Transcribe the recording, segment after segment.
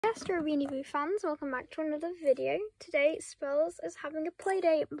Hiya Strawberry Boo fans, welcome back to another video. Today Spells is having a play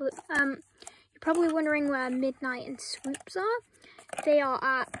date, but you're probably wondering where Midnight and Swoops are. They are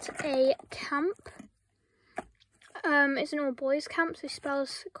at a camp. It's an all boys camp, so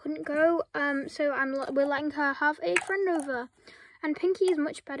Spells couldn't go. So we're letting her have a friend over. And Pinky is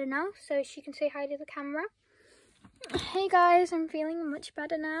much better now, so she can say hi to the camera. Hey guys, I'm feeling much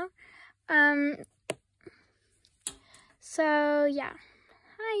better now. So yeah.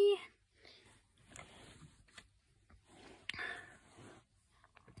 Hi.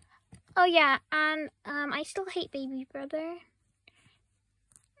 Oh yeah, and I still hate baby brother.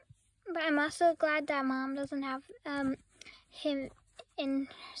 But I'm also glad that mom doesn't have him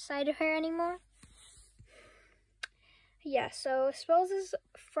inside of her anymore. Yeah, so Spells'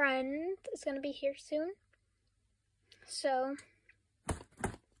 friend is gonna be here soon. So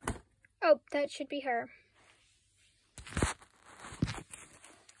oh, that should be her.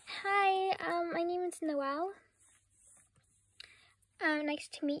 Hi, my name is Noel. Nice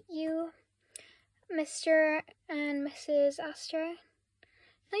to meet you, Mr. and Mrs. Astor.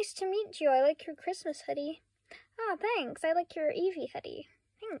 Nice to meet you. I like your Christmas hoodie. Oh, thanks. I like your Eevee hoodie.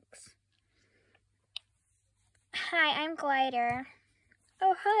 Thanks. Hi, I'm Glider.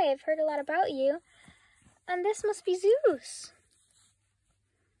 Oh, hi. I've heard a lot about you. And this must be Zeus.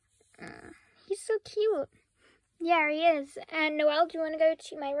 He's so cute. Yeah, he is. And Noel, do you want to go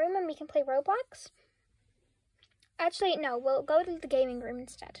to my room and we can play Roblox? Actually, no. We'll go to the gaming room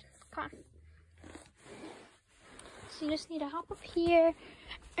instead. Come on. So you just need to hop up here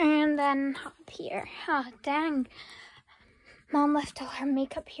and then hop up here. Oh, dang. Mom left all her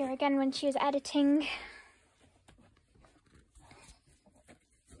makeup here again when she was editing.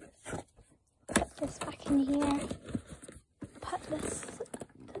 Put this back in here. Put this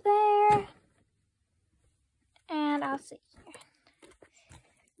there. And I'll sit here.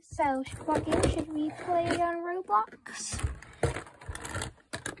 So, what game should we play on Roblox?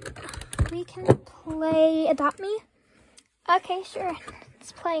 We can play Adopt Me. Okay, sure.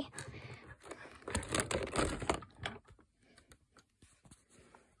 Let's play.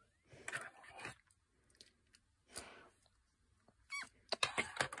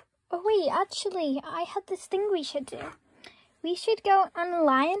 Oh wait, actually, I had this thing we should do. We should go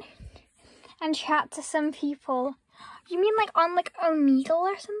online and chat to some people. You mean like on like Omegle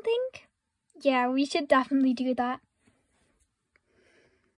or something? Yeah, we should definitely do that.